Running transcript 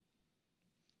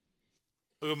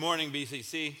Well, good morning,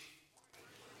 BCC.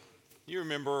 You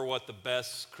remember what the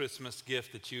best Christmas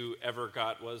gift that you ever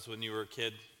got was when you were a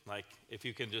kid? Like, if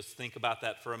you can just think about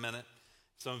that for a minute.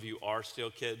 Some of you are still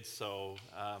kids, so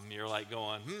you're like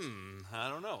going, I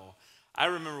don't know. I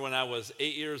remember when I was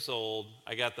 8 years old,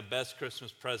 I got the best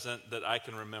Christmas present that I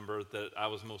can remember that I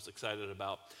was most excited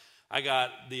about. I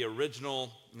got the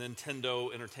original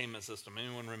Nintendo Entertainment System.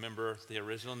 Anyone remember the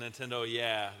original Nintendo?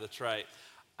 Yeah, that's right.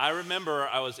 I remember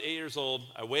I was 8 years old.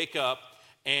 I wake up,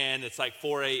 and it's like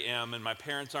 4 a.m., and my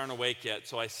parents aren't awake yet.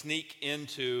 So I sneak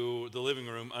into the living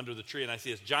room under the tree, and I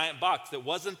see this giant box that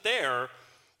wasn't there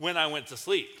when I went to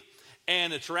sleep.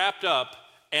 And it's wrapped up,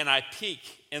 and I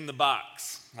peek in the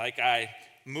box. Like, I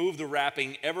moved the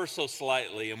wrapping ever so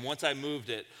slightly, and once I moved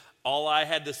it, all I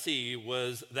had to see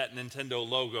was that Nintendo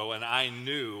logo, and I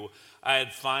knew I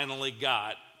had finally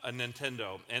got a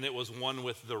Nintendo, and it was one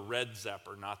with the red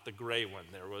zapper, not the gray one.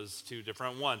 There was two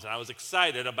different ones, and I was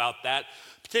excited about that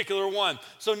particular one.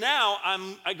 So now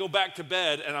I go back to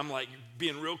bed, and I'm like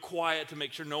being real quiet to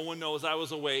make sure no one knows I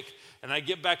was awake, and I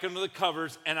get back under the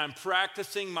covers, and I'm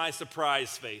practicing my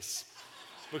surprise face.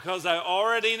 Because I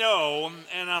already know,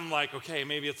 and I'm like, okay,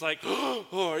 maybe it's like,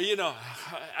 or,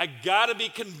 I gotta be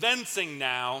convincing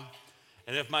now.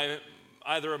 And if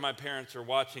either of my parents are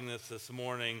watching this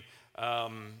morning,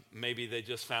 maybe they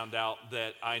just found out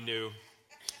that I knew,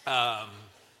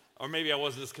 or maybe I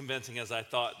wasn't as convincing as I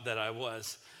thought that I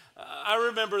was. I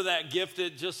remember that gift.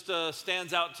 It just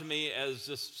stands out to me as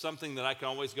just something that I can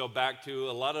always go back to.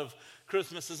 A lot of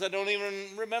Christmases, I don't even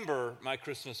remember my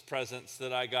Christmas presents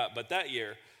that I got, but that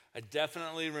year, I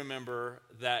definitely remember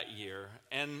that year.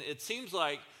 And it seems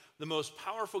like the most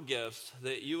powerful gifts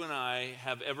that you and I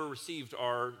have ever received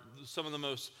are some of the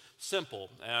most simple,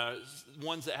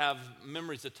 ones that have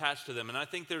memories attached to them. And I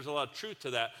think there's a lot of truth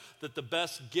to that the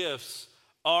best gifts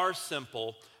are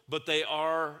simple, but they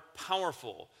are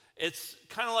powerful. It's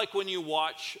kind of like when you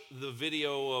watch the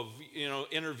video of,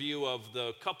 interview of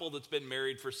the couple that's been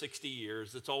married for 60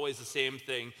 years. It's always the same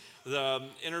thing. The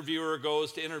interviewer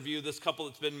goes to interview this couple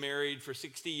that's been married for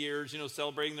 60 years,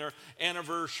 celebrating their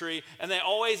anniversary. And they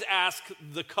always ask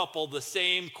the couple the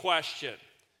same question.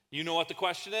 You know what the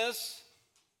question is?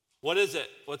 What is it?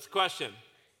 What's the question?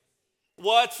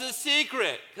 What's the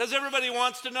secret? Because everybody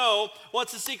wants to know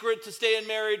what's the secret to staying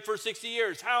married for 60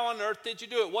 years. How on earth did you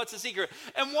do it? What's the secret?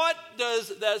 And what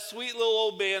does that sweet little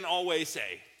old man always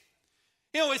say?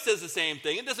 He always says the same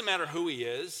thing. It doesn't matter who he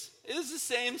is. It is the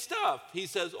same stuff. He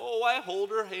says, I hold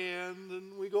her hand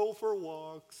and we go for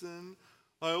walks and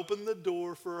I open the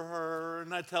door for her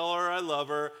and I tell her I love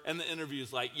her. And the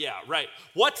interview's like, yeah, right.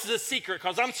 What's the secret?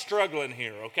 Because I'm struggling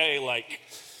here, okay? Like,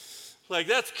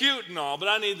 that's cute and all, but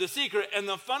I need the secret. And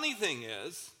the funny thing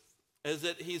is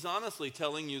that he's honestly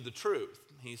telling you the truth.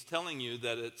 He's telling you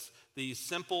that it's these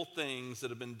simple things that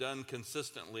have been done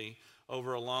consistently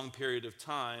over a long period of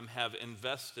time have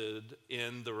invested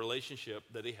in the relationship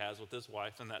that he has with his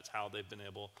wife, and that's how they've been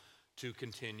able to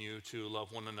continue to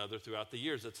love one another throughout the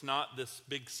years. It's not this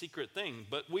big secret thing,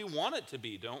 but we want it to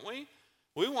be, don't we?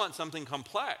 We want something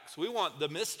complex. We want the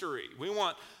mystery. We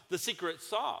want the secret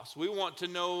sauce. We want to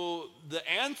know the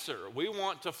answer. We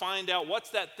want to find out what's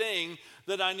that thing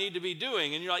that I need to be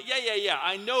doing. And you're like, yeah,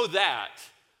 I know that.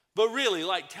 But really,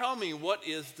 tell me what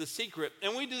is the secret?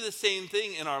 And we do the same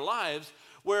thing in our lives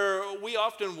where we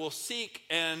often will seek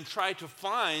and try to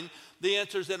find the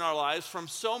answers in our lives from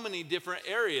so many different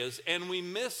areas. And we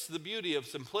miss the beauty of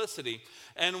simplicity.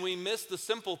 And we miss the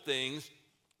simple things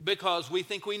because we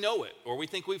think we know it or we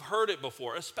think we've heard it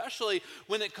before, especially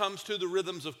when it comes to the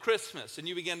rhythms of Christmas. And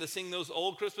you begin to sing those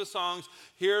old Christmas songs,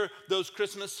 hear those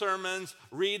Christmas sermons,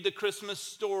 read the Christmas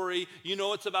story. You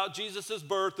know it's about Jesus'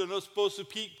 birth and it's supposed to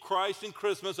keep Christ in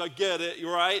Christmas. I get it,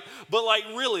 you're right. But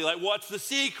really, what's the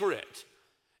secret?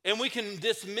 And we can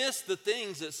dismiss the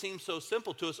things that seem so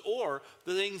simple to us or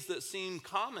the things that seem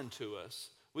common to us.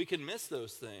 We can miss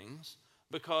those things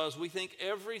because we think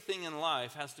everything in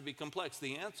life has to be complex.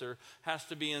 The answer has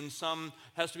to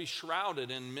be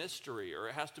shrouded in mystery, or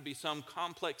it has to be some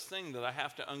complex thing that I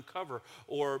have to uncover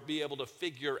or be able to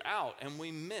figure out. And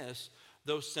we miss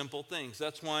those simple things.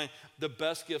 That's why the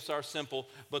best gifts are simple,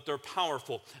 but they're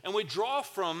powerful. And we draw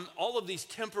from all of these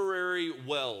temporary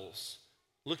wells,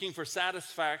 looking for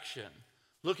satisfaction,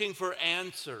 looking for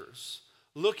answers,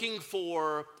 looking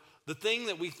for the thing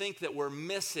that we think that we're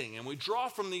missing. And we draw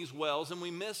from these wells and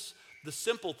we miss the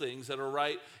simple things that are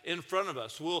right in front of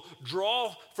us. We'll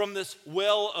draw from this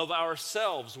well of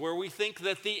ourselves where we think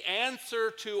that the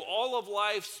answer to all of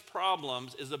life's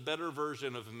problems is a better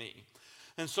version of me.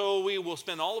 And so we will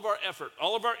spend all of our effort,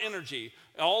 all of our energy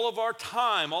all of our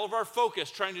time, all of our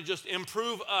focus trying to just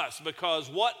improve us, because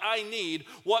what I need,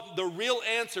 what the real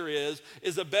answer is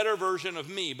a better version of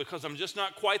me, because I'm just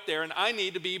not quite there and I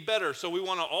need to be better. So we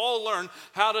want to all learn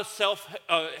how to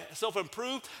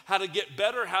self-improve, how to get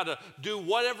better, how to do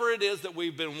whatever it is that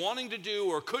we've been wanting to do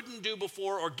or couldn't do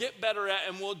before or get better at,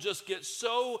 and we'll just get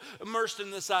so immersed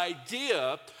in this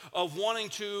idea of wanting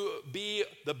to be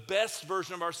the best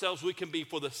version of ourselves we can be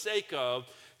for the sake of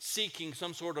seeking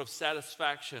some sort of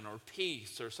satisfaction or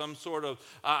peace or some sort of,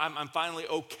 I'm finally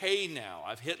okay now.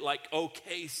 I've hit like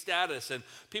okay status, and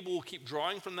people will keep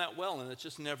drawing from that well, and it's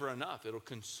just never enough. It'll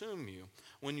consume you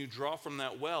when you draw from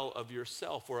that well of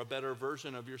yourself or a better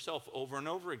version of yourself over and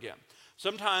over again.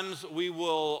 Sometimes we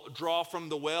will draw from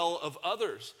the well of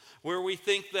others, where we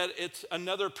think that it's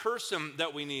another person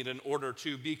that we need in order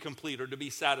to be complete or to be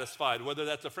satisfied, whether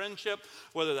that's a friendship,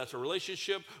 whether that's a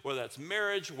relationship, whether that's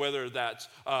marriage, whether that's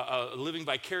living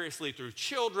vicariously through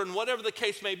children, whatever the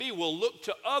case may be. We'll look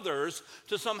to others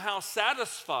to somehow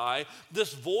satisfy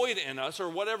this void in us, or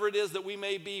whatever it is that we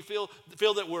may feel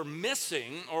that we're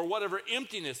missing, or whatever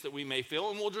emptiness that we may feel,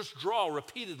 and we'll just draw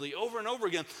repeatedly over and over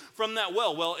again from that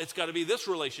well. Well, it's got to be this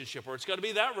relationship, or it's got to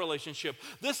be that relationship.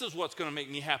 This is what's going to make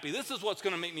me happy. This is what's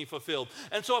going to make me fulfilled.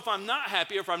 And so if I'm not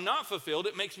happy, or if I'm not fulfilled,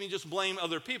 it makes me just blame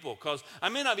other people, because I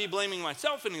may not be blaming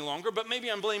myself any longer, but maybe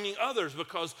I'm blaming others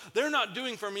because they're not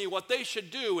doing for me what they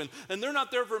should do, and they're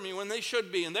not there for me when they should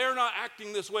be, and they're not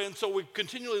acting this way. And so we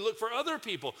continually look for other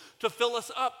people to fill us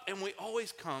up, and we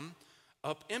always come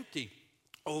up empty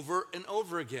over and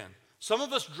over again. Some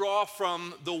of us draw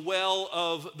from the well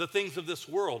of the things of this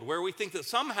world, where we think that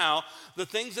somehow the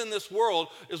things in this world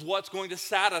is what's going to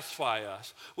satisfy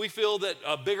us. We feel that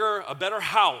a better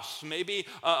house, maybe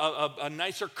a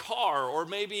nicer car, or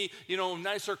maybe,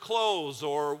 nicer clothes,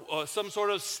 or some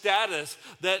sort of status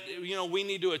that, we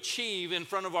need to achieve in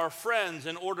front of our friends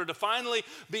in order to finally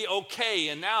be okay.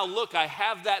 And now, look, I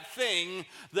have that thing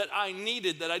that I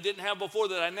needed that I didn't have before,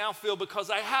 that I now feel because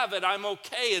I have it, I'm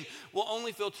okay. And we'll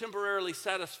only feel temporarily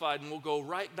satisfied, and we'll go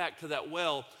right back to that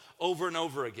well over and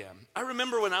over again. I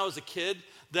remember when I was a kid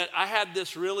that I had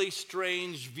this really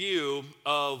strange view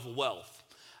of wealth.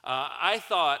 I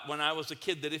thought when I was a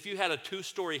kid that if you had a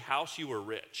 2-story house, you were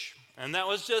rich. And that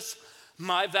was just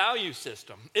my value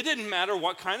system. It didn't matter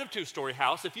what kind of 2-story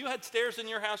house. If you had stairs in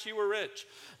your house, you were rich.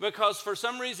 Because for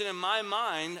some reason in my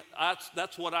mind,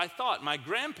 that's what I thought. My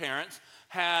grandparents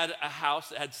had a house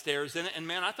that had stairs in it, and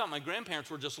man, I thought my grandparents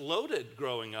were just loaded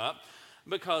growing up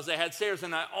because they had stairs,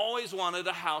 and I always wanted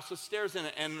a house with stairs in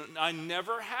it, and I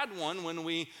never had one when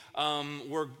we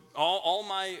were all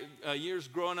my years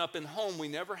growing up in home. We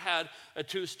never had a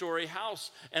 2-story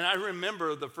house. And I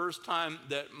remember the first time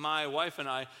that my wife and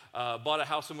I bought a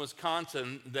house in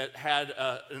Wisconsin that had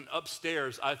an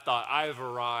upstairs. I thought, I've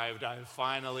arrived. I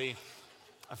finally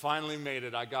made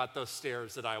it. I got those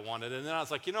stairs that I wanted. And then I was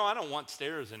like, I don't want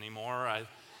stairs anymore. I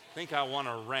think I want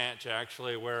a ranch,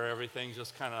 actually, where everything's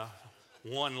just kind of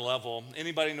one level.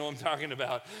 Anybody know what I'm talking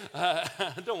about?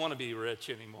 I don't want to be rich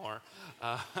anymore.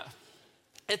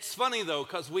 It's funny, though,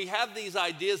 because we have these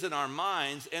ideas in our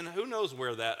minds, and who knows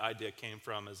where that idea came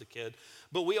from as a kid.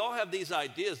 But we all have these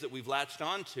ideas that we've latched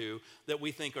onto that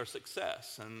we think are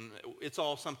success. And it's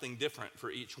all something different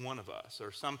for each one of us,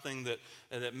 or something that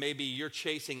maybe you're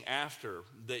chasing after,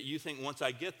 that you think once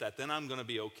I get that, then I'm going to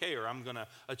be okay, or I'm going to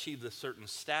achieve this certain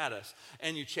status.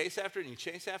 And you chase after it, and you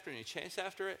chase after it, and you chase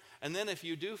after it. And then if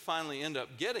you do finally end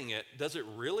up getting it, does it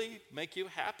really make you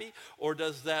happy? Or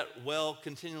does that well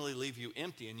continually leave you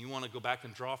empty, and you want to go back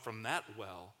and draw from that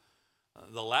well?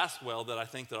 The last well that I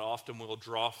think that often we'll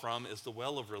draw from is the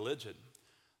well of religion,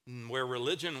 where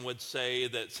religion would say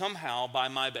that somehow by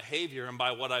my behavior and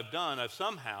by what I've done, I've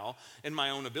somehow, in my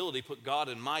own ability, put God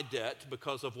in my debt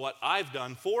because of what I've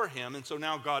done for him, and so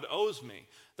now God owes me.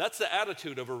 That's the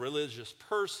attitude of a religious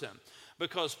person,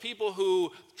 because people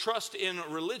who trust in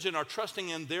religion are trusting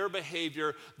in their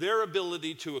behavior, their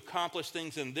ability to accomplish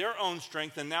things in their own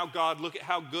strength, and now God, look at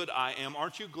how good I am.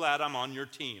 Aren't you glad I'm on your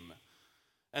team?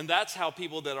 And that's how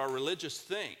people that are religious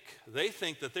think. They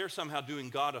think that they're somehow doing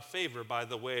God a favor by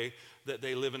the way that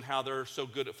they live and how they're so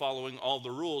good at following all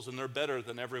the rules, and they're better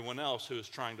than everyone else who is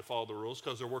trying to follow the rules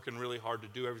because they're working really hard to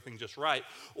do everything just right.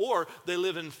 Or they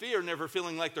live in fear, never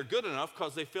feeling like they're good enough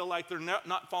because they feel like they're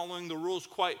not following the rules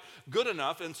quite good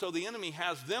enough. And so the enemy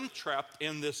has them trapped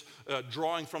in this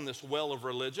drawing from this well of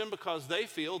religion, because they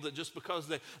feel that just because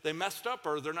they messed up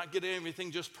or they're not getting everything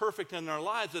just perfect in their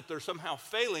lives, that they're somehow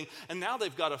failing. And now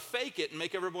they've got to fake it and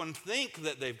make everyone think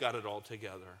that they've got it all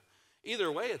together.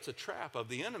 Either way, it's a trap of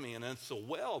the enemy, and it's a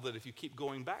well that if you keep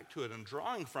going back to it and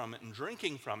drawing from it and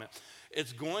drinking from it,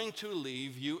 it's going to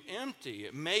leave you empty.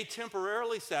 It may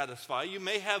temporarily satisfy. You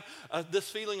may have this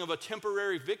feeling of a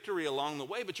temporary victory along the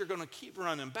way, but you're going to keep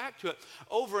running back to it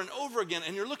over and over again,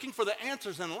 and you're looking for the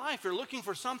answers in life. You're looking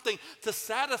for something to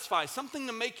satisfy, something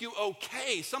to make you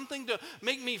okay, something to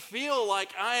make me feel like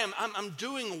I'm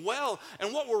doing well,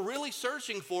 and what we're really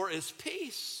searching for is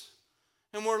peace.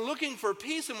 And we're looking for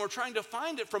peace, and we're trying to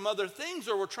find it from other things,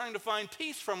 or we're trying to find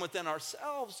peace from within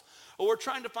ourselves, or we're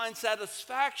trying to find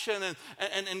satisfaction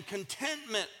and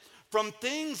contentment from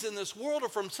things in this world, or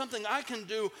from something I can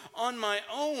do on my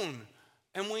own.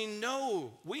 And we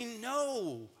know,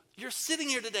 you're sitting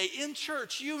here today in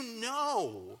church, you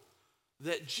know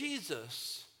that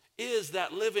Jesus is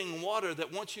that living water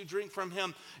that once you drink from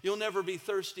him, you'll never be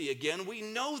thirsty again. We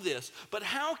know this, but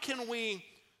how can we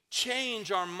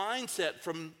change our mindset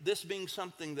from this being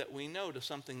something that we know to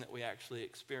something that we actually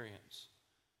experience?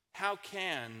 How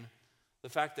can the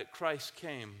fact that Christ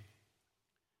came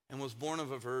and was born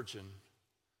of a virgin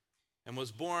and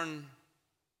was born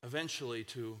eventually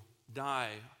to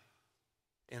die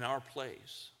in our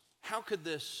place, how could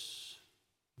this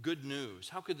good news,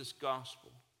 how could this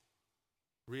gospel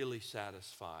really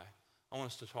satisfy? I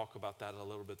want us to talk about that a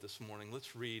little bit this morning.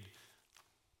 Let's read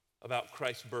about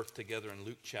Christ's birth together in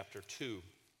Luke chapter 2.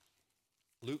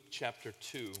 Luke chapter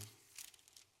 2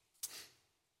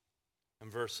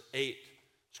 and verse 8.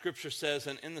 Scripture says,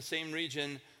 "And in the same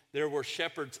region there were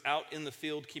shepherds out in the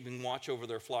field keeping watch over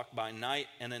their flock by night,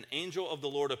 and an angel of the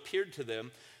Lord appeared to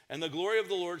them, and the glory of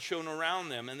the Lord shone around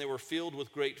them, and they were filled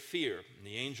with great fear. And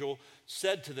the angel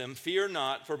said to them, 'Fear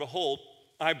not, for behold,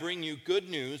 I bring you good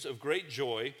news of great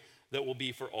joy that will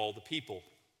be for all the people.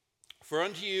 For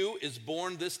unto you is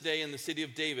born this day in the city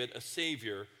of David a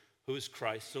Savior, who is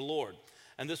Christ the Lord.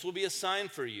 And this will be a sign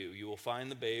for you. You will find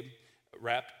the babe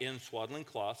wrapped in swaddling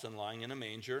cloths and lying in a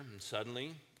manger.' And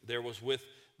suddenly there was with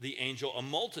the angel a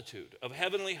multitude of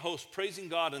heavenly hosts praising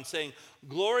God and saying,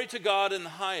 'Glory to God in the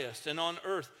highest, and on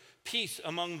earth peace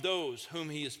among those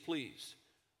whom he is pleased.'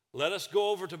 Let us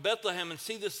go over to Bethlehem and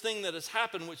see this thing that has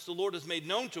happened, which the Lord has made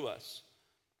known to us."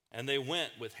 And they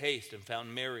went with haste and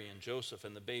found Mary and Joseph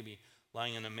and the baby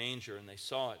lying in a manger, and they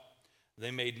saw it.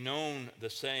 They made known the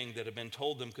saying that had been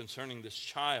told them concerning this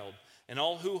child, and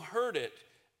all who heard it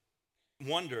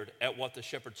wondered at what the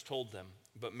shepherds told them.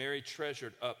 But Mary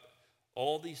treasured up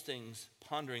all these things,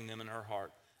 pondering them in her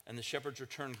heart. And the shepherds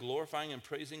returned, glorifying and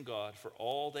praising God for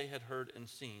all they had heard and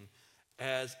seen,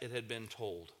 as it had been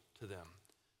told to them.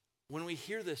 When we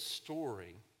hear this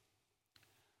story,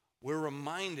 we're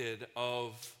reminded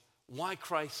of why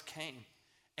Christ came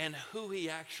and who he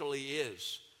actually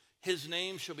is. His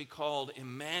name shall be called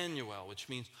Emmanuel, which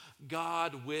means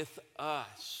God with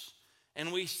us.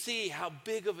 And we see how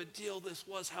big of a deal this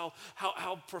was,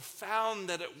 how profound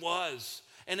that it was.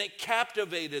 And it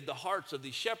captivated the hearts of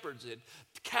these shepherds. It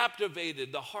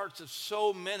captivated the hearts of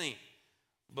so many.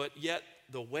 But yet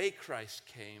the way Christ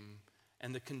came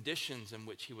and the conditions in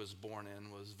which he was born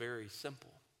in was very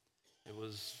simple. It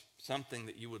was something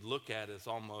that you would look at as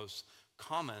almost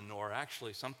common, or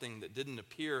actually something that didn't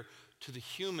appear to the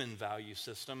human value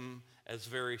system as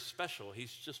very special.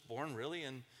 He's just born, really,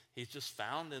 and he's just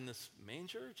found in this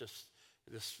manger. Just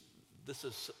this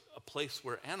is a place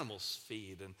where animals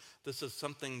feed, and this is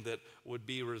something that would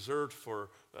be reserved for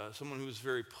someone who was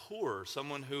very poor,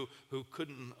 someone who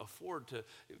couldn't afford to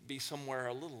be somewhere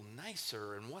a little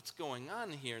nicer. And what's going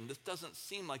on here? And this doesn't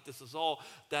seem like this is all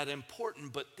that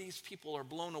important, but these people are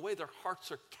blown away. Their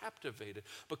hearts are captivated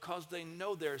because they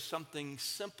know there's something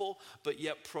simple but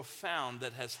yet profound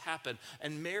that has happened.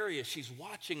 And Mary, as she's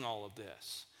watching all of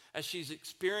this, as she's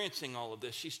experiencing all of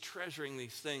this, she's treasuring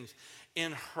these things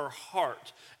in her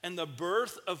heart. And the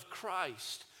birth of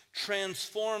Christ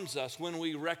transforms us when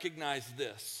we recognize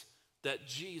this, that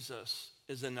Jesus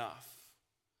is enough.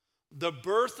 The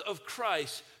birth of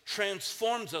Christ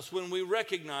transforms us when we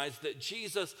recognize that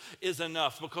Jesus is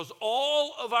enough, because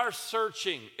all of our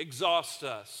searching exhausts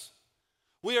us.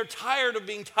 We are tired of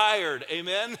being tired,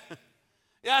 amen?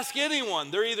 Ask anyone,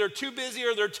 they're either too busy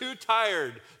or they're too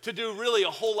tired to do really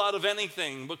a whole lot of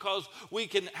anything, because we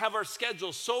can have our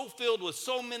schedules so filled with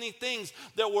so many things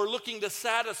that we're looking to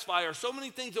satisfy, or so many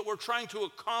things that we're trying to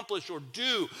accomplish or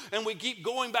do, and we keep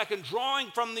going back and drawing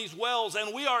from these wells,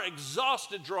 and we are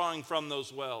exhausted drawing from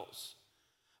those wells.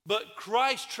 But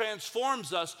Christ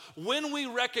transforms us when we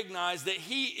recognize that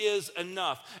he is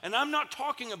enough. And I'm not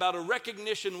talking about a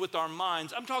recognition with our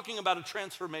minds, I'm talking about a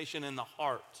transformation in the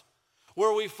heart,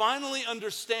 where we finally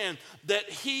understand that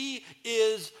he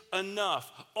is enough.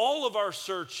 All of our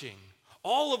searching,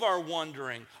 All of our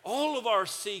wondering, all of our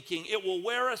seeking, it will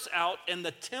wear us out, and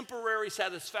the temporary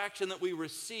satisfaction that we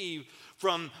receive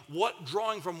from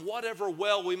drawing from whatever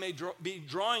well we may be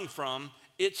drawing from,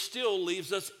 it still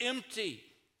leaves us empty.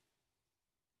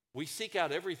 We seek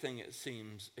out everything, it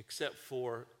seems, except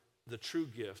for the true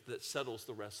gift that settles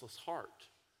the restless heart.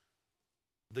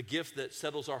 The gift that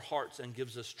settles our hearts and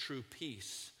gives us true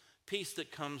peace. Peace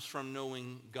that comes from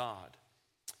knowing God.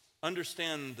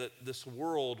 Understand that this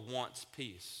world wants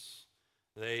peace.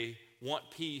 They want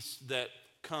peace that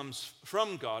comes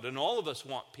from God, and all of us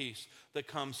want peace that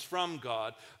comes from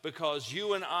God, because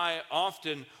you and I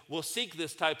often will seek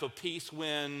this type of peace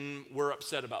when we're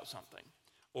upset about something,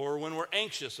 or when we're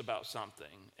anxious about something,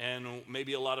 and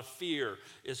maybe a lot of fear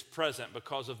is present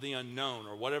because of the unknown,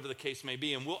 or whatever the case may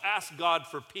be, and we'll ask God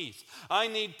for peace. I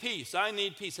need peace. I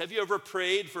need peace. Have you ever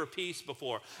prayed for peace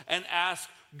before and asked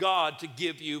God to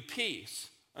give you peace?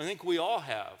 I think we all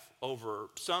have over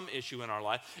some issue in our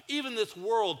life. Even this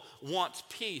world wants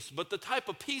peace, but the type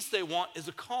of peace they want is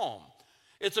a calm.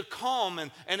 It's a calm,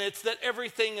 and it's that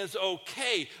everything is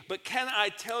okay. But can I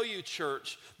tell you,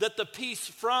 church, that the peace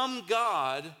from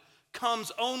God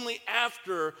comes only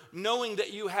after knowing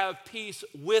that you have peace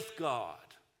with God.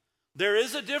 There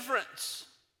is a difference.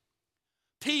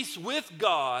 Peace with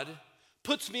God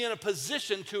puts me in a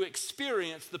position to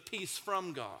experience the peace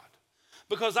from God.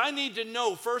 Because I need to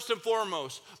know, first and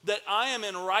foremost, that I am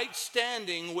in right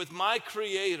standing with my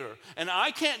Creator. And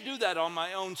I can't do that on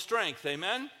my own strength,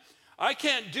 amen? I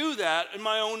can't do that in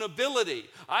my own ability.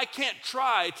 I can't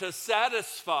try to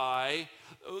satisfy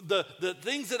the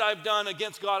things that I've done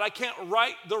against God. I can't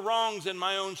right the wrongs in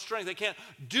my own strength. I can't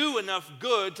do enough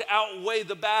good to outweigh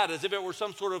the bad, as if it were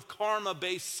some sort of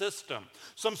karma-based system,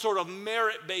 some sort of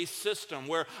merit-based system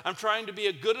where I'm trying to be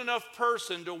a good enough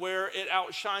person to where it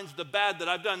outshines the bad that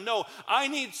I've done. No, I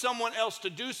need someone else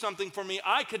to do something for me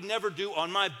I could never do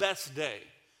on my best day.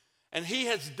 And he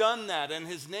has done that, and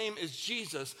his name is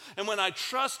Jesus. And when I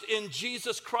trust in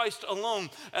Jesus Christ alone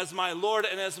as my Lord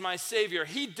and as my Savior,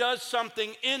 he does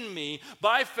something in me.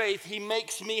 By faith, he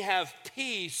makes me have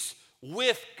peace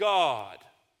with God.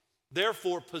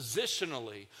 Therefore,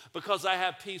 positionally, because I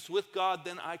have peace with God,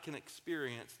 then I can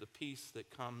experience the peace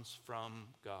that comes from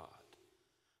God.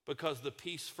 Because the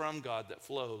peace from God that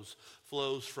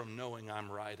flows from knowing I'm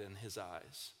right in his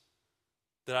eyes.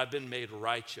 That I've been made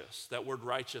righteous. That word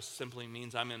righteous simply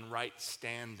means I'm in right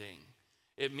standing.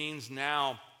 It means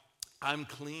now I'm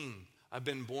clean. I've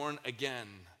been born again.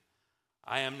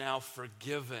 I am now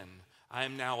forgiven. I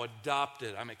am now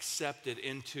adopted. I'm accepted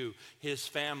into his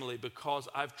family because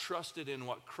I've trusted in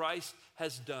what Christ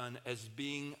has done as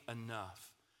being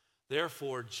enough.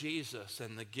 Therefore, Jesus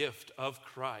and the gift of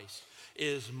Christ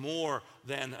is more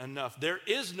than enough. There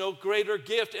is no greater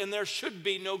gift, and there should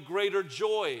be no greater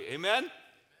joy. Amen?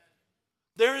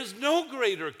 There is no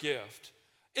greater gift.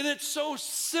 And it's so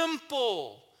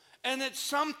simple. And it's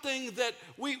something that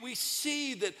we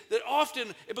see that often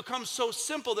it becomes so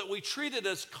simple that we treat it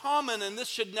as common, and this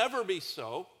should never be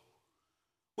so.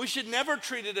 We should never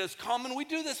treat it as common. We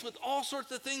do this with all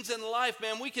sorts of things in life,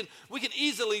 man. We can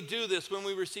easily do this when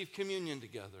we receive communion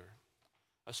together.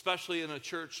 Especially in a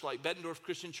church like Bettendorf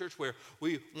Christian Church, where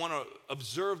we want to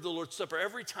observe the Lord's Supper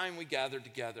every time we gather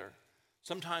together.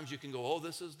 Sometimes you can go, oh,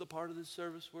 this is the part of the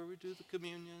service where we do the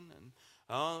communion, and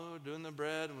oh, we're doing the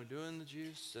bread, and we're doing the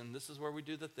juice, and this is where we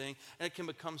do the thing, and it can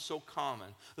become so common.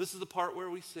 This is the part where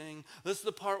we sing. This is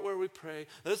the part where we pray.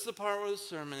 This is the part where the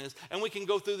sermon is, and we can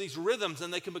go through these rhythms,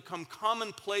 and they can become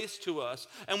commonplace to us,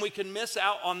 and we can miss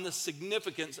out on the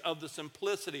significance of the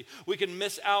simplicity. We can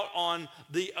miss out on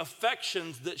the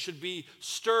affections that should be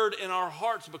stirred in our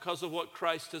hearts because of what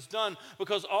Christ has done,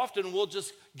 because often we'll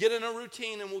just get in a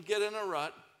routine and we'll get in a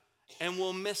rut, and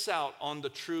we'll miss out on the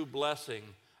true blessing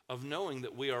of knowing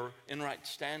that we are in right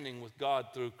standing with God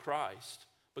through Christ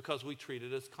because we treat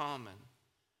it as common.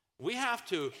 We have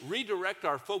to redirect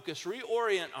our focus,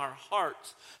 reorient our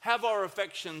hearts, have our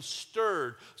affections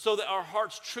stirred so that our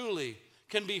hearts truly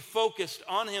can be focused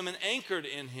on him and anchored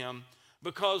in him,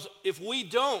 because if we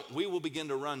don't, we will begin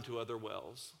to run to other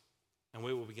wells and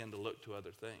we will begin to look to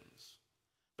other things.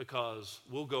 Because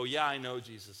we'll go, yeah, I know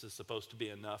Jesus is supposed to be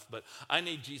enough, but I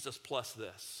need Jesus plus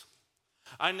this.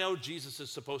 I know Jesus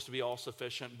is supposed to be all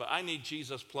sufficient, but I need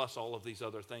Jesus plus all of these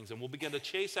other things. And we'll begin to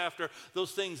chase after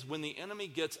those things when the enemy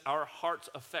gets our heart's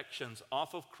affections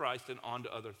off of Christ and onto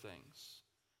other things.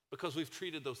 Because we've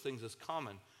treated those things as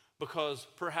common. Because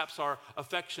perhaps our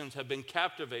affections have been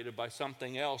captivated by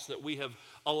something else that we have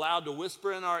allowed to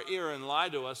whisper in our ear and lie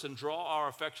to us and draw our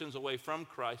affections away from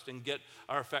Christ and get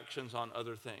our affections on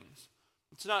other things.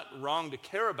 It's not wrong to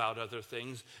care about other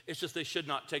things. It's just they should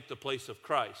not take the place of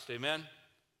Christ. Amen?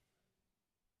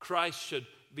 Christ should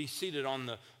be seated on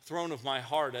the throne of my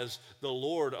heart as the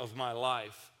Lord of my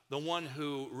life, the one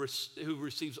who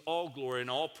receives all glory and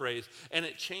all praise. And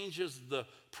it changes the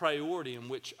priority in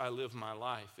which I live my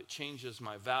life. It changes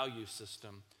my value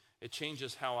system. It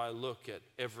changes how I look at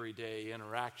everyday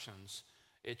interactions.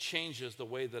 It changes the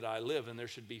way that I live, and there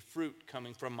should be fruit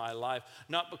coming from my life,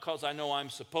 not because I know I'm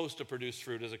supposed to produce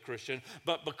fruit as a Christian,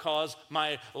 but because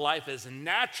my life is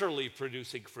naturally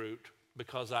producing fruit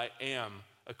because I am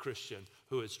a Christian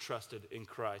who is trusted in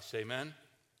Christ. Amen?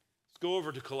 Let's go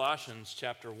over to Colossians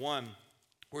chapter 1.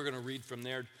 We're going to read from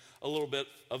there a little bit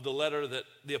of the letter that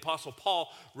the Apostle Paul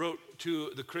wrote to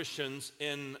the Christians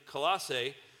in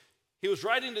Colossae. He was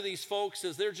writing to these folks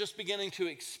as they're just beginning to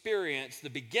experience the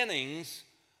beginnings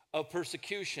of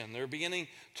persecution. They're beginning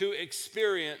to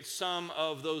experience some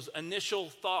of those initial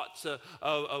thoughts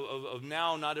of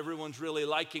now not everyone's really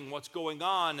liking what's going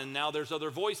on, and now there's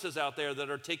other voices out there that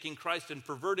are taking Christ and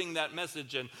perverting that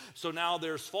message, and so now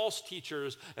there's false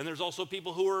teachers, and there's also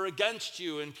people who are against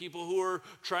you and people who are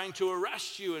trying to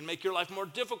arrest you and make your life more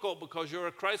difficult because you're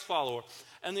a Christ follower.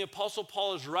 And the Apostle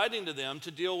Paul is writing to them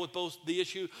to deal with both the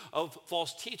issue of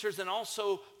false teachers and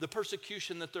also the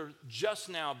persecution that they're just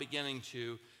now beginning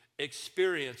to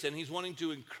experience. And he's wanting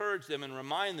to encourage them and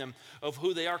remind them of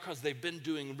who they are because they've been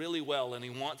doing really well, and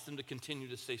he wants them to continue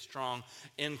to stay strong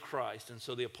in Christ. And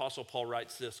so the Apostle Paul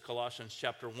writes this, Colossians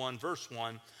chapter 1, verse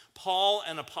 1, Paul,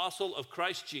 an apostle of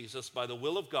Christ Jesus by the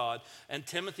will of God, and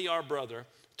Timothy our brother,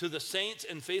 to the saints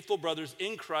and faithful brothers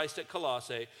in Christ at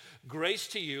Colossae, grace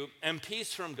to you and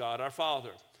peace from God our Father.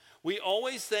 We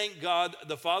always thank God,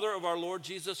 the Father of our Lord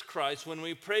Jesus Christ, when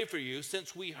we pray for you,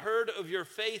 since we heard of your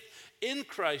faith in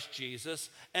Christ Jesus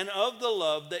and of the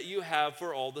love that you have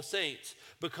for all the saints,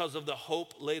 because of the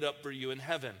hope laid up for you in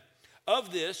heaven.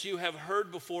 Of this you have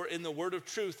heard before in the word of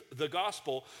truth, the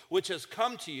gospel, which has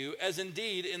come to you, as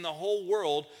indeed in the whole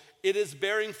world it is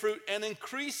bearing fruit and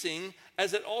increasing,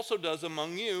 as it also does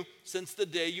among you, since the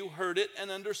day you heard it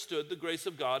and understood the grace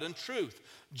of God and truth,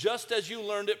 just as you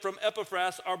learned it from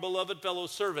Epaphras, our beloved fellow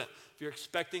servant. If you're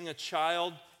expecting a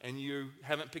child and you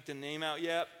haven't picked a name out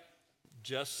yet,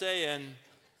 just saying,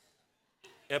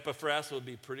 Epaphras would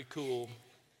be pretty cool.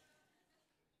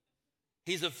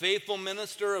 He's a faithful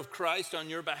minister of Christ on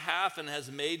your behalf and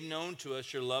has made known to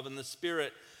us your love in the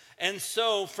Spirit. And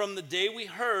so, from the day we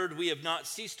heard, we have not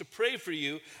ceased to pray for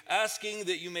you, asking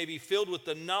that you may be filled with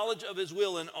the knowledge of his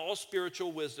will and all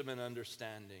spiritual wisdom and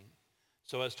understanding,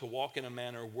 so as to walk in a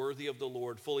manner worthy of the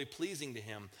Lord, fully pleasing to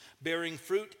him, bearing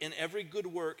fruit in every good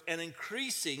work and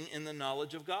increasing in the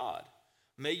knowledge of God.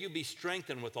 May you be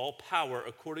strengthened with all power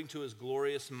according to his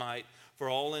glorious might, for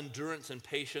all endurance and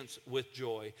patience with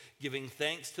joy, giving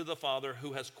thanks to the Father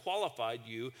who has qualified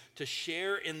you to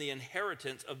share in the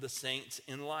inheritance of the saints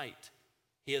in light.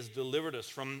 He has delivered us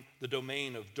from the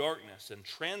domain of darkness and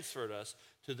transferred us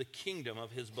to the kingdom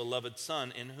of his beloved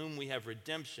Son, in whom we have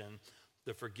redemption,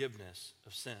 the forgiveness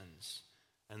of sins.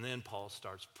 And then Paul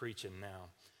starts preaching now.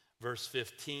 Verse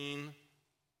 15,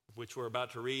 which we're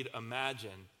about to read,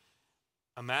 imagine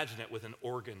it with an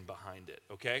organ behind it,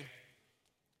 okay?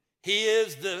 He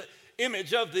is the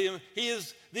image of the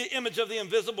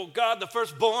invisible God, the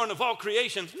firstborn of all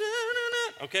creation.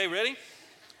 Okay, ready?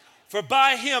 For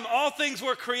by him all things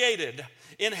were created,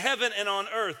 in heaven and on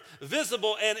earth,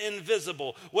 visible and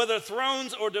invisible, whether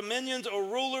thrones or dominions or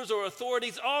rulers or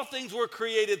authorities, all things were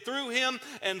created through him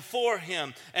and for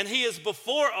him. And he is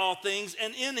before all things,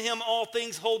 and in him all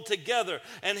things hold together.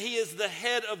 And he is the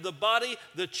head of the body,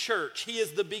 the church. He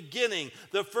is the beginning,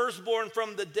 the firstborn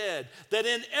from the dead, that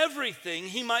in everything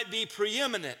he might be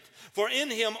preeminent. For in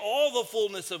him all the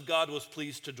fullness of God was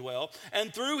pleased to dwell,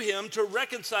 and through him to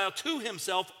reconcile to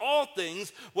himself all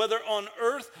things, whether on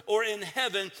earth or in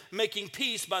heaven, making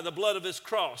peace by the blood of his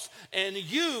cross. And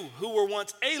you who were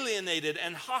once alienated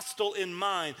and hostile in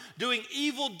mind, doing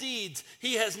evil deeds,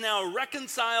 he has now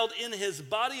reconciled in his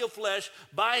body of flesh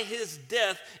by his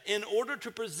death, in order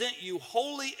to present you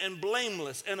holy and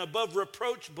blameless and above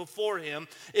reproach before him,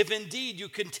 if indeed you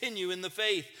continue in the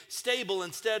faith, stable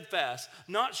and steadfast,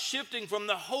 not shifting from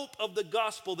the hope of the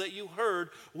gospel that you heard,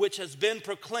 which has been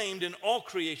proclaimed in all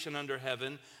creation under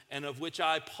heaven, and of which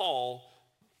I, Paul,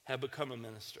 have become a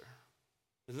minister.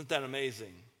 Isn't that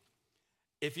amazing?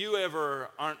 If you ever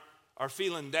are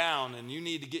feeling down and you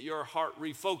need to get your heart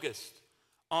refocused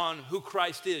on who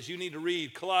Christ is, you need to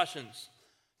read Colossians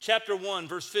chapter 1,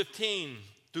 verse 15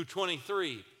 through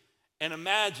 23, and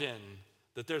imagine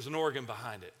that there's an organ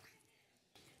behind it.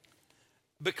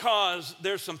 Because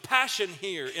there's some passion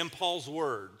here in Paul's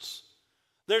words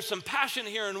There's some passion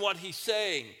here in what he's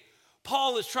saying.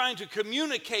 Paul is trying to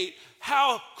communicate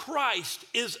how Christ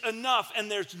is enough,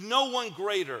 and there's no one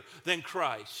greater than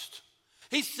Christ.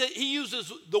 He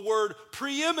uses the word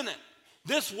preeminent.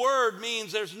 This word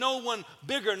means there's no one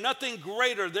bigger, nothing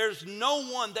greater. There's no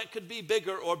one that could be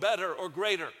bigger or better or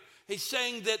greater. He's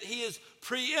saying that he is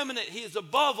preeminent. He is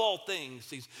above all things.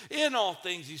 He's in all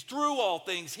things. He's through all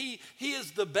things. He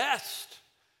is the best.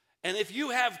 And if you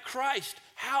have Christ,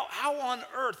 how on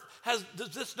earth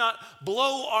does this not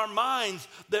blow our minds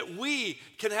that we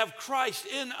can have Christ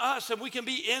in us and we can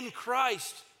be in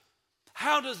Christ?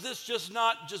 How does this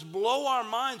not blow our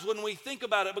minds when we think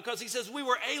about it? Because he says we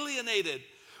were alienated.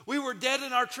 We were dead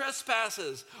in our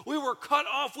trespasses. We were cut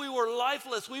off. We were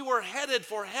lifeless. We were headed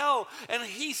for hell. And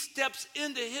he steps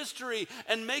into history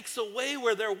and makes a way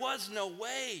where there was no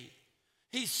way.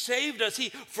 He saved us. He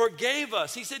forgave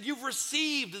us. He said, you've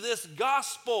received this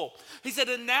gospel. He said,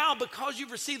 and now because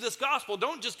you've received this gospel,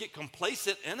 don't just get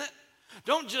complacent in it.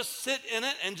 Don't just sit in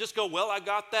it and just go, well, I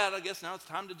got that. I guess now it's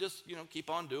time to just, keep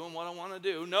on doing what I want to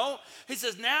do. No, he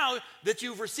says, now that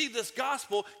you've received this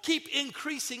gospel, keep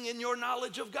increasing in your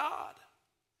knowledge of God.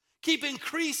 Keep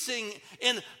increasing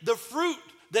in the fruit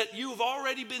that you've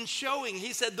already been showing.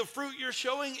 He said, the fruit you're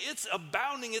showing, it's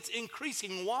abounding, it's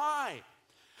increasing. Why?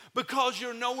 Because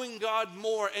you're knowing God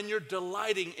more and you're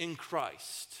delighting in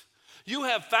Christ. You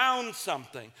have found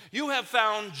something. You have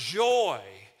found joy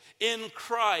in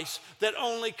Christ that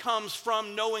only comes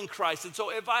from knowing Christ. And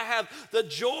so if I have the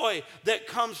joy that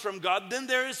comes from God, then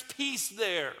there is peace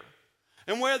there.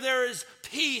 And where there is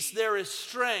peace, there is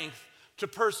strength to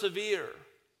persevere.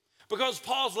 Because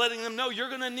Paul's letting them know you're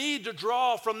going to need to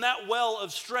draw from that well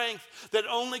of strength that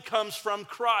only comes from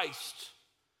Christ.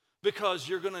 Because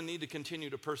you're going to need to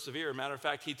continue to persevere. Matter of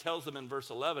fact, he tells them in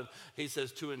verse 11, he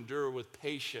says to endure with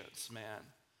patience, man.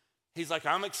 He's like,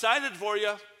 I'm excited for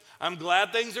you. I'm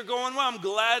glad things are going well. I'm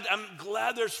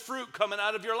glad there's fruit coming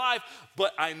out of your life.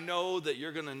 But I know that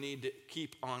you're going to need to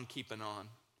keep on keeping on.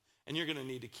 And you're going to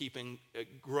need to keep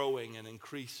growing and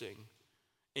increasing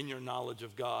in your knowledge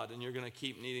of God. And you're going to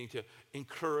keep needing to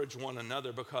encourage one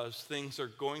another because things are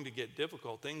going to get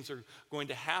difficult. Things are going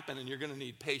to happen and you're going to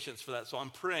need patience for that. So I'm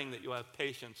praying that you'll have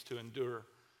patience to endure.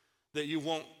 That you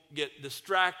won't get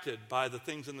distracted by the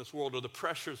things in this world or the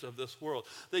pressures of this world.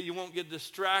 That you won't get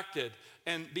distracted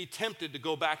and be tempted to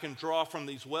go back and draw from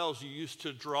these wells you used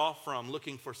to draw from,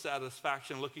 looking for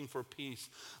satisfaction, looking for peace,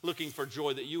 looking for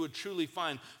joy. That you would truly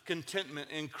find contentment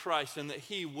in Christ and that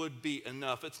he would be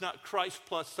enough. It's not Christ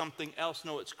plus something else.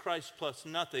 No, it's Christ plus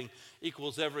nothing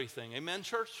equals everything. Amen,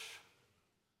 church?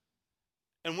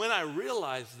 And when I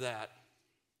realized that,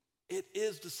 it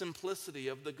is the simplicity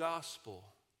of the gospel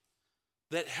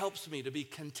that helps me to be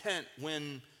content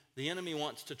when the enemy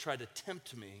wants to try to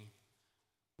tempt me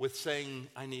with saying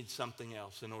I need something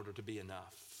else in order to be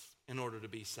enough, in order to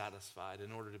be satisfied,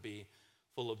 in order to be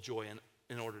full of joy, and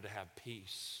in order to have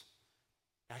peace.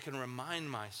 I can remind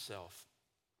myself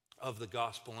of the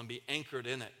gospel and be anchored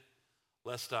in it,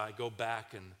 lest I go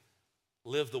back and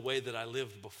live the way that I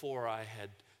lived before I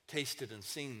had tasted and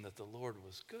seen that the Lord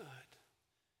was good,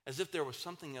 as if there was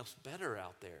something else better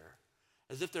out there.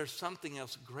 As if there's something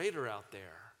else greater out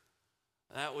there.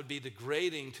 That would be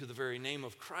degrading to the very name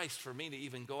of Christ for me to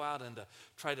even go out and to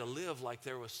try to live like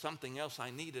there was something else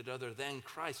I needed other than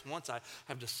Christ. Once I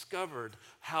have discovered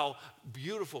how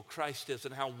beautiful Christ is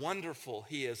and how wonderful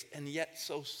he is, and yet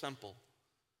so simple.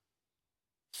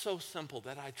 So simple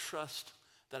that I trust,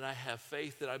 that I have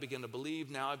faith, that I begin to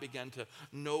believe. Now I begin to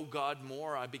know God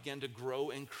more. I begin to grow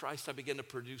in Christ. I begin to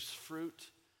produce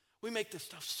fruit. We make this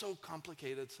stuff so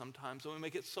complicated sometimes, and we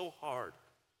make it so hard,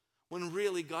 when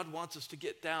really God wants us to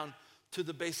get down to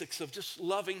the basics of just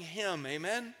loving him,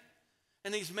 amen?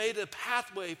 And he's made a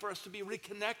pathway for us to be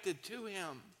reconnected to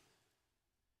him.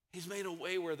 He's made a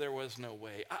way where there was no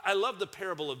way. I love the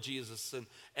parable of Jesus, and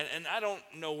I don't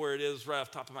know where it is right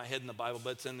off the top of my head in the Bible,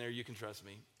 but it's in there, you can trust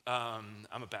me. I'm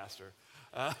a pastor.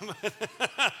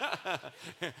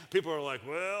 People are like,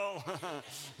 well...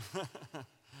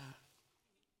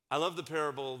 I love the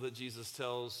parable that Jesus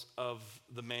tells of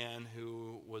the man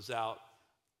who was out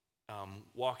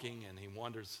walking, and he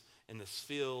wanders in this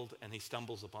field and he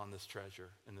stumbles upon this treasure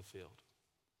in the field.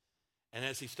 And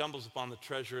as he stumbles upon the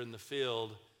treasure in the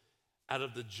field, out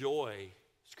of the joy,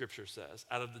 Scripture says,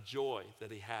 out of the joy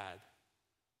that he had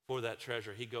for that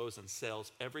treasure, he goes and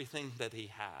sells everything that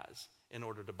he has in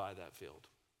order to buy that field.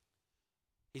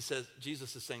 He says,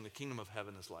 Jesus is saying the kingdom of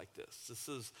heaven is like this. This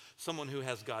is someone who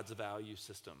has God's value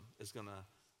system, is going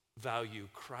to value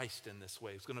Christ in this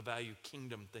way. Is going to value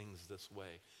kingdom things this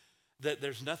way. That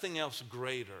there's nothing else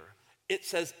greater it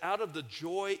says out of the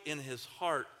joy in his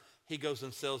heart, he goes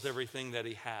and sells everything that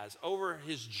he has. Over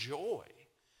his joy.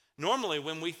 Normally,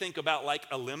 when we think about like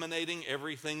eliminating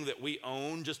everything that we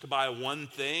own just to buy one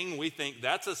thing, we think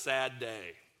that's a sad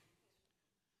day.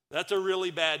 That's a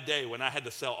really bad day when I had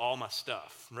to sell all my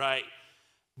stuff, right?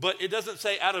 But it doesn't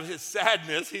say out of his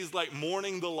sadness, he's like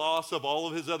mourning the loss of all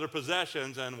of his other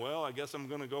possessions and, well, I guess I'm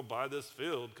going to go buy this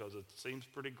field because it seems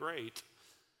pretty great.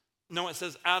 No, it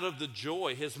says out of the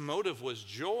joy. His motive was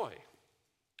joy.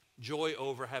 Joy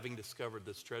over having discovered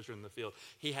this treasure in the field.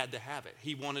 He had to have it.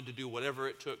 He wanted to do whatever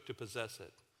it took to possess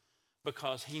it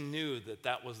because he knew that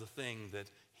that was the thing that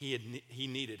he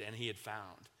needed and he had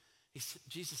found.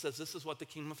 Jesus says this is what the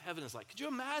kingdom of heaven is like. Could you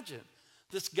imagine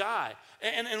this guy?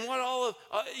 And what all of,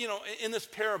 in this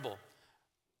parable,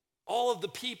 all of the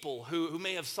people who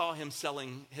may have saw him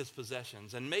selling his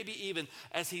possessions, and maybe even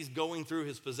as he's going through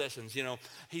his possessions,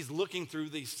 he's looking through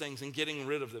these things and getting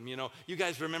rid of them. You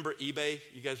guys remember eBay?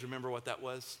 You guys remember what that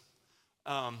was?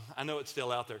 I know it's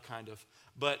still out there kind of,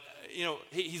 but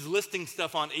he's listing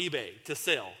stuff on eBay to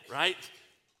sell, right?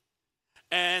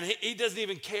 And he doesn't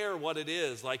even care what it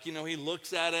is. Like, he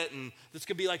looks at it, and this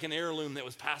could be like an heirloom that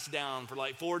was passed down for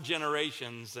like 4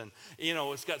 generations. And,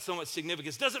 it's got so much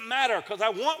significance. Doesn't matter because I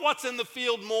want what's in the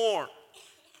field more.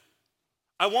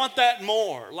 I want that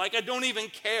more. Like, I don't even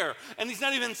care. And he's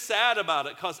not even sad about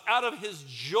it because out of his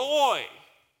joy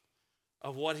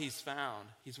of what he's found,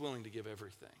 he's willing to give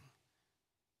everything.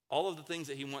 All of the things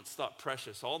that he once thought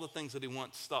precious, all the things that he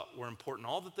once thought were important,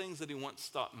 all the things that he once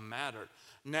thought mattered,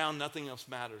 now nothing else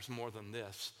matters more than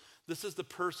this. This is the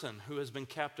person who has been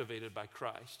captivated by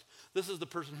Christ. This is the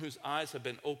person whose eyes have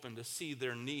been opened to see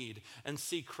their need and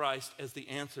see Christ as the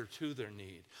answer to their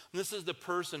need. And this is the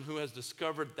person who has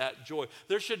discovered that joy.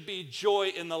 There should be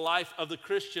joy in the life of the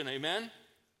Christian, amen?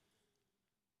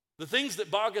 The things that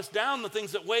bog us down, the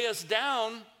things that weigh us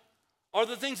down, are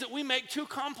the things that we make too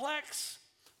complex.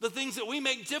 The things that we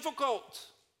make difficult.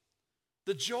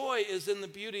 The joy is in the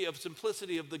beauty of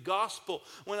simplicity of the gospel.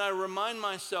 When I remind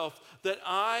myself that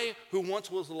I, who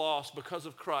once was lost because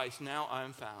of Christ, now I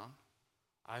am found.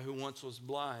 I, who once was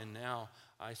blind, now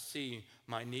I see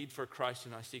my need for Christ,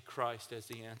 and I see Christ as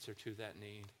the answer to that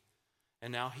need.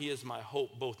 And now he is my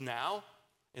hope, both now,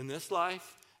 in this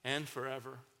life, and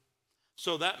forever.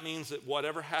 So that means that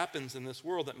whatever happens in this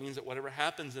world, that means that whatever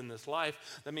happens in this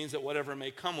life, that means that whatever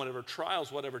may come, whatever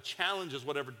trials, whatever challenges,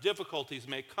 whatever difficulties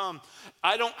may come,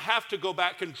 I don't have to go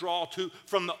back and draw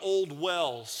from the old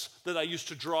wells that I used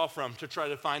to draw from to try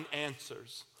to find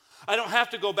answers. I don't have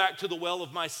to go back to the well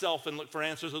of myself and look for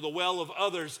answers, or the well of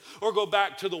others, or go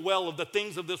back to the well of the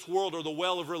things of this world or the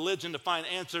well of religion to find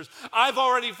answers. I've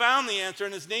already found the answer,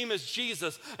 and his name is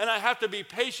Jesus, and I have to be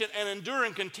patient and endure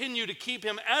and continue to keep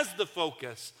him as the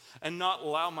focus and not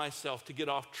allow myself to get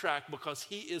off track because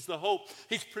he is the hope.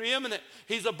 He's preeminent.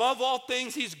 He's above all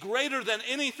things. He's greater than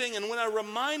anything, and when I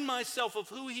remind myself of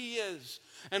who he is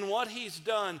and what he's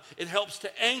done, it helps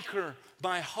to anchor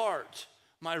my heart,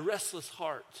 my restless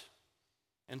heart,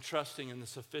 and trusting in the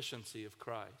sufficiency of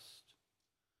Christ,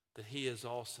 that he is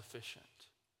all sufficient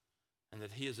and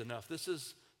that he is enough. This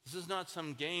is not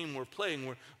some game we're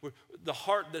playing. We're the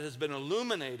heart that has been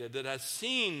illuminated, that has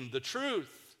seen the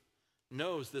truth,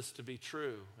 knows this to be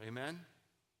true. Amen?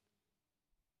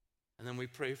 And then we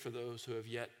pray for those who have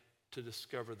yet to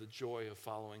discover the joy of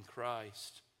following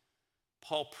Christ.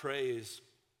 Paul prays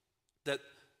that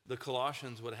the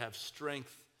Colossians would have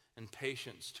strength and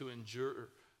patience to endure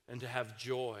and to have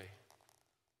joy.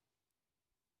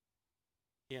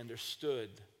 He understood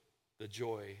the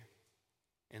joy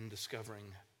in discovering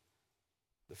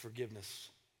the forgiveness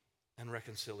and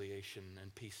reconciliation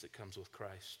and peace that comes with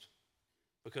Christ.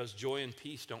 Because joy and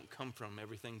peace don't come from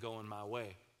everything going my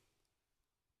way.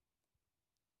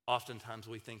 Oftentimes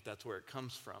we think that's where it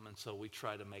comes from, and so we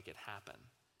try to make it happen.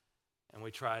 And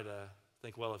we try to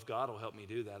think, well, if God will help me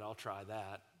do that, I'll try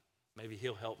that. Maybe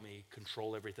he'll help me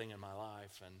control everything in my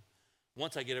life. And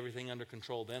once I get everything under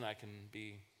control, then I can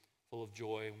be full of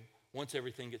joy. Once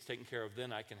everything gets taken care of,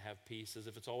 then I can have peace, as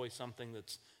if it's always something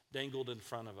that's dangled in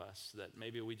front of us that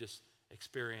maybe we just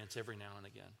experience every now and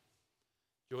again.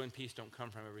 Joy and peace don't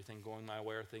come from everything going my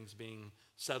way or things being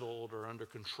settled or under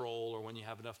control, or when you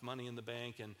have enough money in the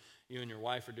bank and you and your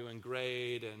wife are doing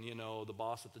great and, the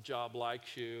boss at the job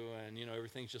likes you and,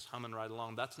 everything's just humming right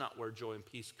along. That's not where joy and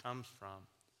peace comes from.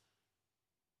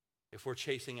 If we're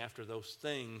chasing after those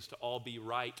things to all be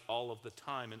right all of the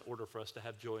time in order for us to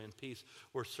have joy and peace,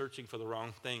 we're searching for the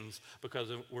wrong things because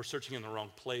we're searching in the wrong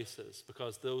places,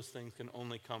 because those things can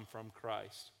only come from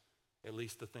Christ, at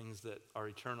least the things that are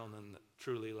eternal and that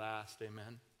truly last.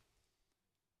 Amen.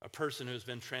 A person who has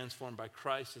been transformed by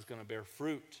Christ is going to bear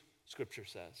fruit, Scripture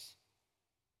says,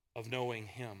 of knowing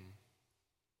him,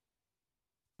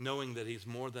 knowing that he's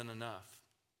more than enough.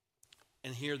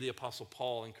 And here the Apostle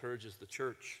Paul encourages the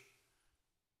church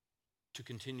to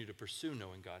continue to pursue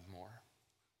knowing God more.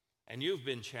 And you've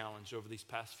been challenged over these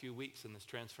past few weeks in this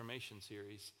transformation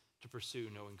series to pursue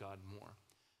knowing God more.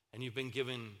 And you've been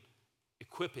given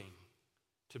equipping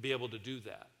to be able to do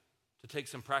that, to take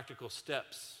some practical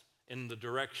steps in the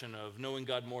direction of knowing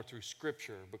God more through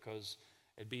Scripture, because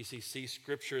at BCC,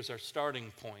 Scripture is our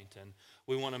starting point, and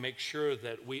we want to make sure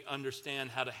that we understand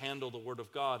how to handle the Word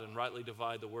of God and rightly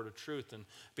divide the Word of truth and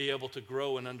be able to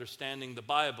grow in understanding the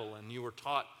Bible. And you were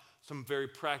taught some very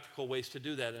practical ways to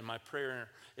do that, and my prayer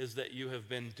is that you have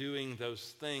been doing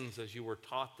those things as you were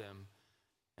taught them.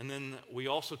 And then we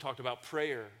also talked about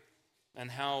prayer and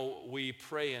how we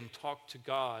pray and talk to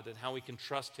God and how we can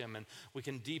trust him and we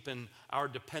can deepen our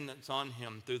dependence on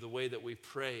him through the way that we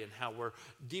pray and how we're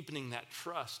deepening that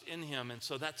trust in him. And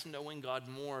so that's knowing God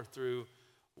more through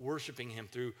worshiping him,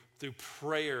 through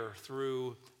prayer,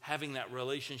 through having that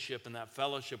relationship and that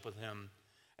fellowship with him.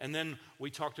 And then we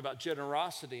talked about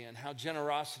generosity and how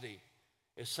generosity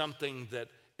is something that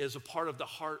is a part of the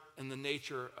heart and the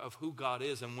nature of who God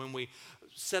is. And when we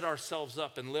set ourselves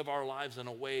up and live our lives in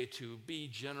a way to be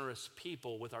generous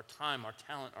people with our time, our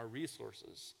talent, our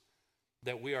resources,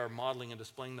 that we are modeling and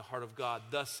displaying the heart of God,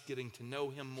 thus getting to know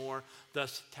him more,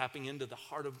 thus tapping into the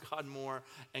heart of God more,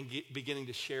 and beginning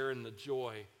to share in the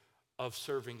joy of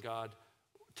serving God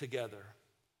together.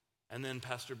 And then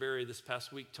Pastor Barry this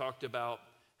past week talked about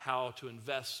how to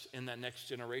invest in that next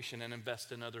generation and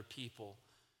invest in other people.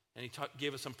 And he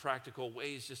gave us some practical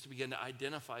ways just to begin to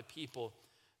identify people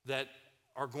that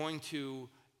are going to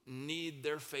need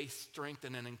their faith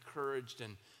strengthened and encouraged,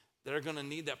 and that are going to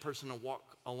need that person to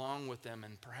walk along with them.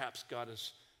 And perhaps God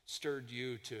has stirred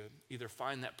you to either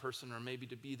find that person or maybe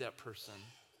to be that person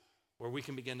where we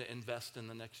can begin to invest in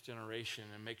the next generation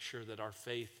and make sure that our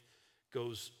faith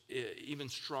goes even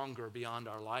stronger beyond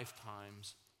our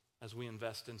lifetimes as we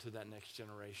invest into that next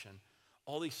generation.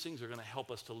 All these things are going to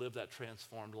help us to live that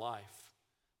transformed life.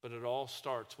 But it all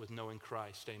starts with knowing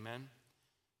Christ, amen?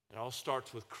 It all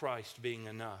starts with Christ being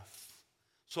enough.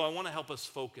 So I want to help us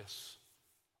focus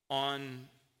on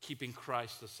keeping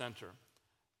Christ the center.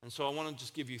 And so I want to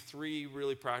just give you 3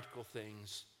 really practical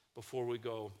things before we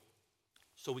go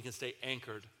so we can stay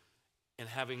anchored in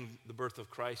having the birth of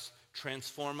Christ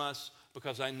transform us,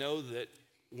 because I know that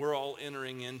we're all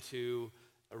entering into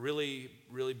a really,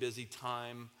 really busy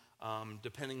time,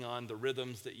 depending on the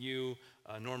rhythms that you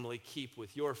normally keep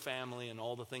with your family and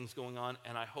all the things going on.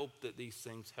 And I hope that these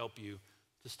things help you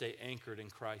to stay anchored in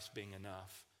Christ being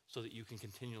enough so that you can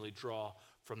continually draw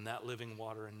from that living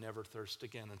water and never thirst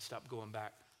again and stop going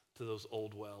back to those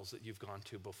old wells that you've gone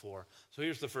to before. So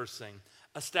here's the first thing.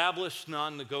 Establish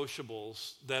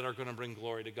non-negotiables that are going to bring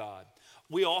glory to God.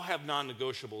 We all have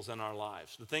non-negotiables in our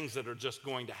lives, the things that are just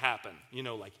going to happen,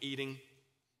 like eating,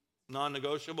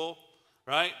 non-negotiable,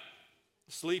 right?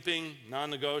 Sleeping,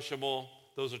 non-negotiable.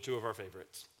 Those are 2 of our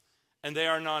favorites. And they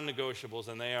are non-negotiables,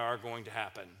 and they are going to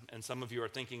happen. And some of you are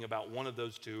thinking about one of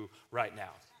those 2 right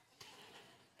now.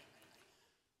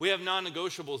 We have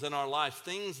non-negotiables in our life,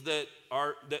 things that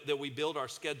we build our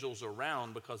schedules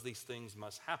around because these things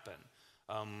must happen.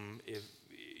 If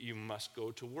you must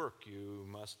go to work, you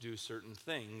must do certain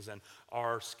things, and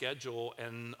our schedule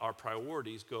and our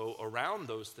priorities go around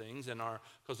those things, and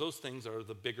because those things are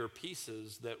the bigger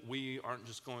pieces that we aren't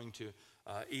just going to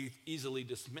easily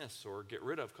dismiss or get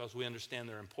rid of because we understand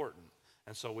they're important.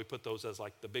 And so we put those as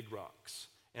like the big rocks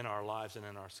in our lives and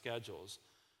in our schedules.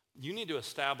 You need to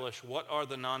establish what are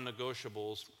the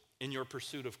non-negotiables in your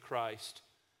pursuit of Christ,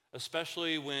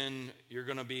 especially when you're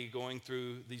going to be going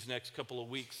through these next couple of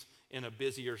weeks in a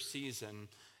busier season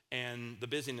and the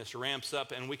busyness ramps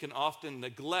up, and we can often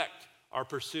neglect our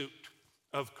pursuit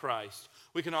of Christ.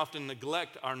 We can often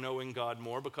neglect our knowing God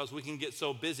more because we can get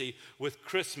so busy with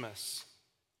Christmas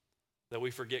that we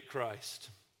forget Christ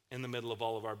in the middle of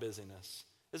all of our busyness.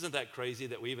 Isn't that crazy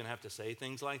that we even have to say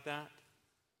things like that?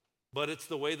 But it's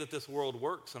the way that this world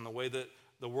works and the way that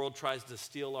the world tries to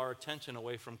steal our attention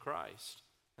away from Christ.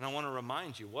 And I want to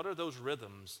remind you, what are those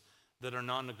rhythms that are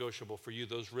non-negotiable for you?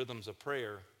 Those rhythms of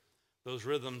prayer, those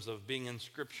rhythms of being in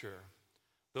Scripture,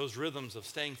 those rhythms of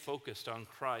staying focused on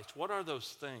Christ. What are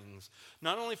those things?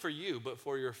 Not only for you, but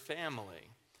for your family.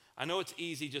 I know it's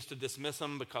easy just to dismiss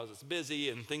them because it's busy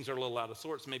and things are a little out of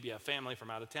sorts. Maybe you have family from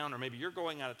out of town, or maybe you're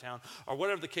going out of town, or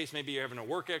whatever the case may be. You're having to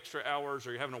work extra hours,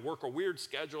 or you're having to work a weird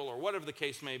schedule, or whatever the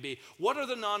case may be. What are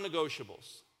the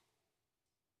non-negotiables?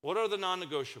 What are the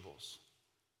non-negotiables?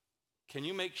 Can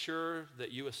you make sure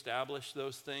that you establish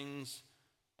those things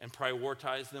and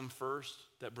prioritize them first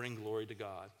that bring glory to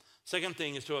God? Second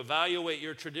thing is to evaluate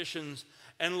your traditions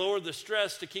and lower the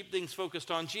stress to keep things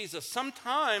focused on Jesus.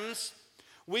 Sometimes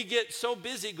we get so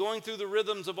busy going through the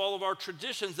rhythms of all of our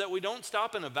traditions that we don't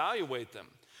stop and evaluate them.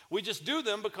 We just do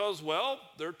them because, well,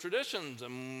 they're traditions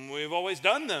and we've always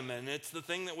done them and it's the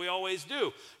thing that we always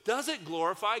do. Does it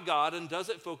glorify God and does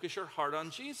it focus your heart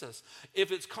on Jesus?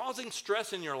 If it's causing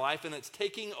stress in your life and it's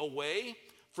taking away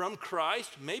from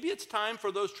Christ, maybe it's time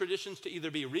for those traditions to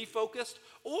either be refocused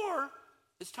or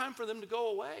it's time for them to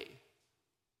go away.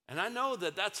 And I know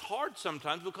that that's hard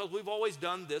sometimes because we've always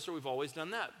done this or we've always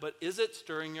done that. But is it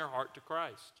stirring your heart to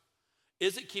Christ?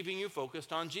 Is it keeping you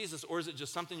focused on Jesus? Or is it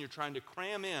just something you're trying to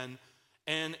cram in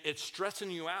and it's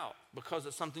stressing you out because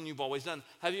it's something you've always done?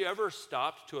 Have you ever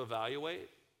stopped to evaluate?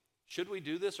 Should we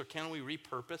do this or can we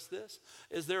repurpose this?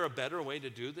 Is there a better way to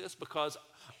do this? Because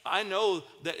I know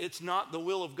that it's not the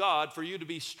will of God for you to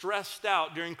be stressed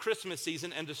out during Christmas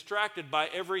season and distracted by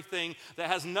everything that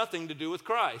has nothing to do with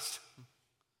Christ.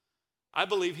 I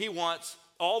believe he wants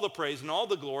all the praise and all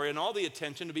the glory and all the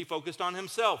attention to be focused on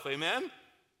himself, amen?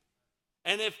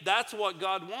 And if that's what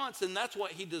God wants, then that's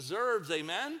what he deserves,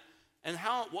 amen? And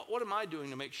what am I doing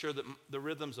to make sure that the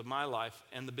rhythms of my life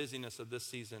and the busyness of this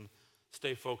season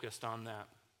stay focused on that?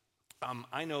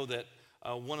 I know that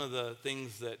one of the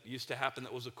things that used to happen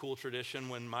that was a cool tradition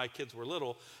when my kids were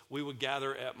little, we would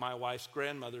gather at my wife's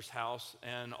grandmother's house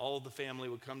and all of the family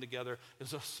would come together. It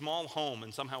was a small home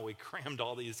and somehow we crammed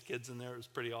all these kids in there. It was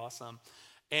pretty awesome.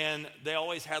 And they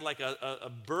always had like a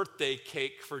birthday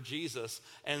cake for Jesus.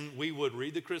 And we would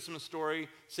read the Christmas story,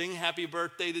 sing happy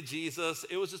birthday to Jesus.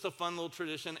 It was just a fun little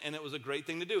tradition and it was a great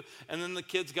thing to do. And then the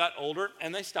kids got older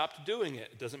and they stopped doing it.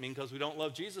 It doesn't mean because we don't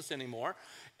love Jesus anymore.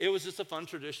 It was just a fun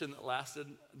tradition that lasted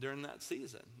during that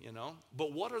season, you know.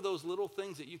 But what are those little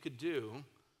things that you could do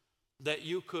that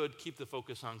you could keep the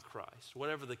focus on Christ,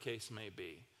 whatever the case may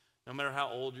be? No matter how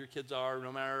old your kids are,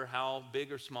 no matter how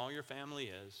big or small your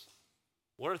family is.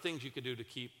 What are things you could do to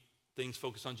keep things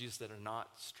focused on Jesus that are not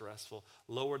stressful?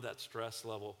 Lower that stress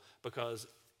level because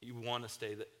you want to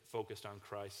stay focused on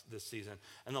Christ this season.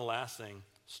 And the last thing,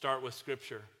 start with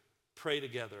Scripture. Pray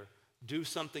together. Do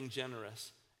something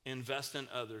generous. Invest in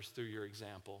others through your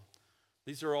example.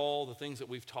 These are all the things that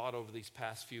we've taught over these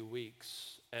past few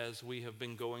weeks as we have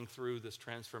been going through this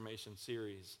transformation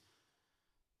series.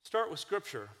 Start with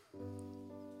Scripture.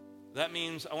 That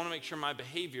means I want to make sure my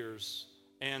behaviors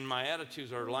and my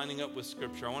attitudes are lining up with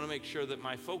Scripture. I want to make sure that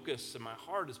my focus and my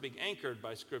heart is being anchored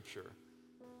by Scripture.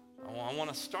 I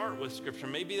want to start with Scripture.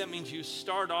 Maybe that means you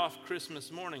start off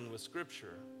Christmas morning with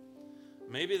Scripture.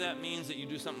 Maybe that means that you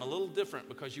do something a little different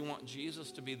because you want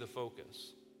Jesus to be the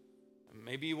focus.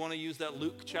 Maybe you want to use that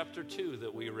Luke chapter 2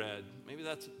 that we read. Maybe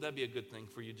that'd be a good thing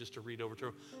for you just to read over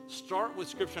to. Start with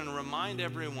Scripture and remind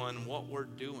everyone what we're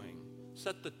doing.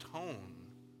 Set the tone.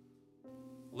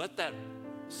 Let that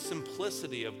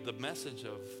simplicity of the message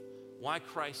of why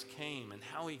Christ came and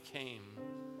how he came,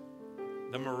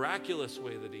 the miraculous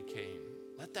way that he came,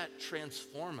 let that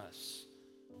transform us.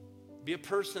 Be a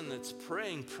person that's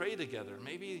praying, pray together.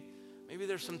 Maybe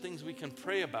there's some things we can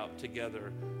pray about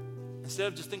together. Instead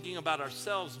of just thinking about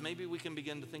ourselves, maybe we can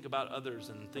begin to think about others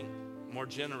and think more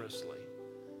generously.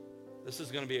 This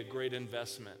is going to be a great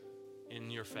investment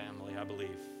in your family, I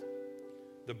believe.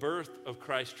 The birth of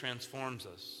Christ transforms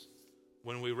us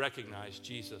when we recognize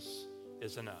Jesus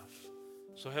is enough.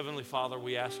 So Heavenly Father,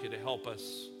 we ask you to help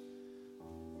us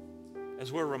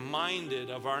as we're reminded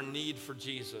of our need for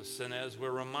Jesus and as we're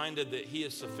reminded that he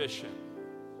is sufficient.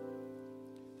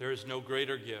 There is no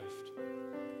greater gift.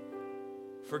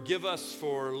 Forgive us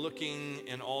for looking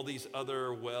in all these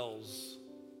other wells.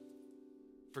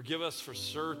 Forgive us for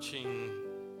searching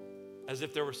as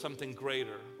if there was something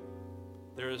greater.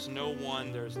 There is no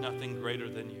one, there is nothing greater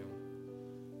than you.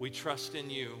 We trust in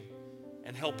you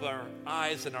and help our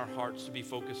eyes and our hearts to be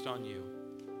focused on you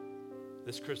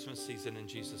this Christmas season in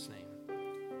Jesus' name.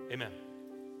 Amen.